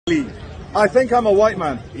I think I'm a white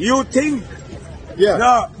man. You think? Yeah.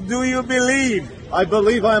 No, do you believe? I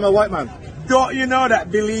believe I am a white man. Don't you know that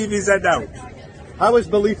belief is a doubt? How is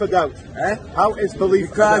belief a doubt? Eh? How is belief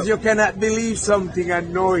Because a you doubt? cannot believe something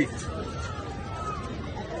and know it.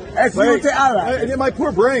 If you Wait, take alright. in my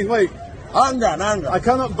poor brain, wait. Hang on. I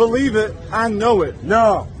cannot believe it and know it.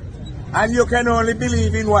 No. And you can only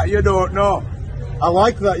believe in what you don't know. I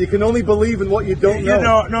like that. You can only believe in what you don't know. You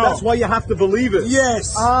don't know. That's why you have to believe it.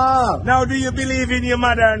 Yes. Ah. Now do you believe in your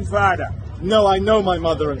mother and father? No, I know my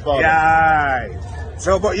mother and father. Yeah.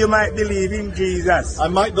 So, but you might believe in Jesus. I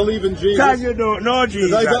might believe in Jesus. Because you don't know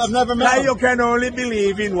Jesus. I've never met Now him. you can only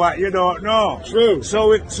believe in what you don't know. True.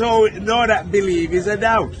 So know that belief is a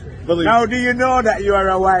doubt. Believe. Now do you know that you are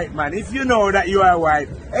a white man? If you know that you are white,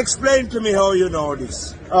 explain to me how you know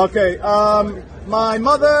this. Okay. My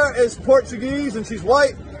mother is Portuguese and she's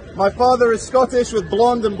white. My father is Scottish with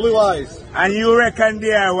blonde and blue eyes. And you reckon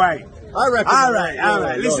they are white? I reckon. All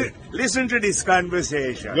right. Go Listen to this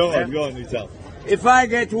conversation. Go on, you tell. If I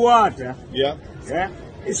get water, Yeah.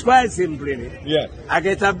 it's quite simple, innit? Yeah. I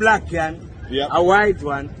get a black can, Yeah. a white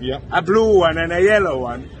one, Yeah. a blue one, and a yellow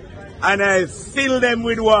one, and I fill them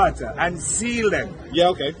with water and seal them. Yeah,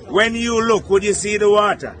 okay. When you look, would you see the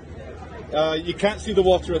water? You can't see the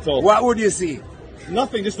water at all. What would you see?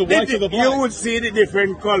 Nothing, just the white or the black. You would see the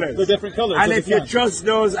different colors. The different colors. And of if the you plant. trust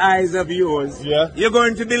those eyes of yours, Yeah. you're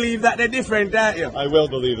going to believe that they're different, aren't you? I will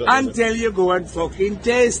believe it. Until you go and fucking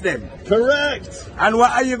taste them. Correct. And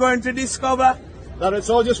what are you going to discover? That it's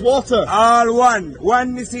all just water. All one.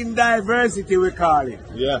 Oneness in diversity, we call it.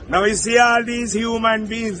 Yeah. Now you see all these human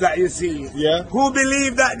beings that you see, Yeah. who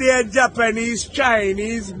believe that they are Japanese,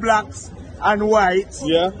 Chinese, blacks, and whites.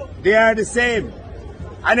 Yeah. They are the same.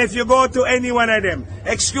 And if you go to any one of them,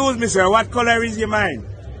 excuse me, sir, what color is your mind?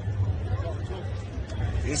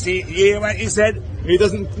 You see, you hear what he said? He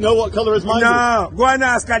doesn't know what color his mind is. No, go and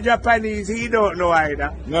ask a Japanese, he don't know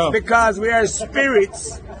either. No. Because we are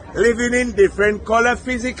spirits living in different color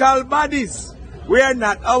physical bodies. We are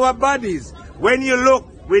not our bodies. When you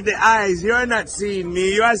look with the eyes, you're not seeing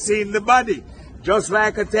me, you are seeing the body. Just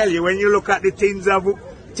like I tell you, when you look at the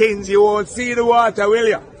tins, you won't see the water, will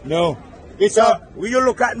you? No. So, will you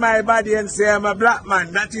look at my body and say I'm a black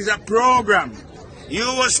man? That is a program. You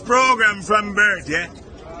was programmed from birth, yeah,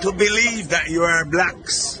 to believe that you are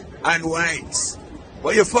blacks and whites.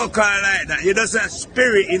 But you fuck all like that. You're just a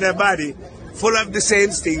spirit in a body full of the same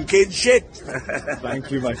stinking shit. Thank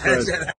you, my friend.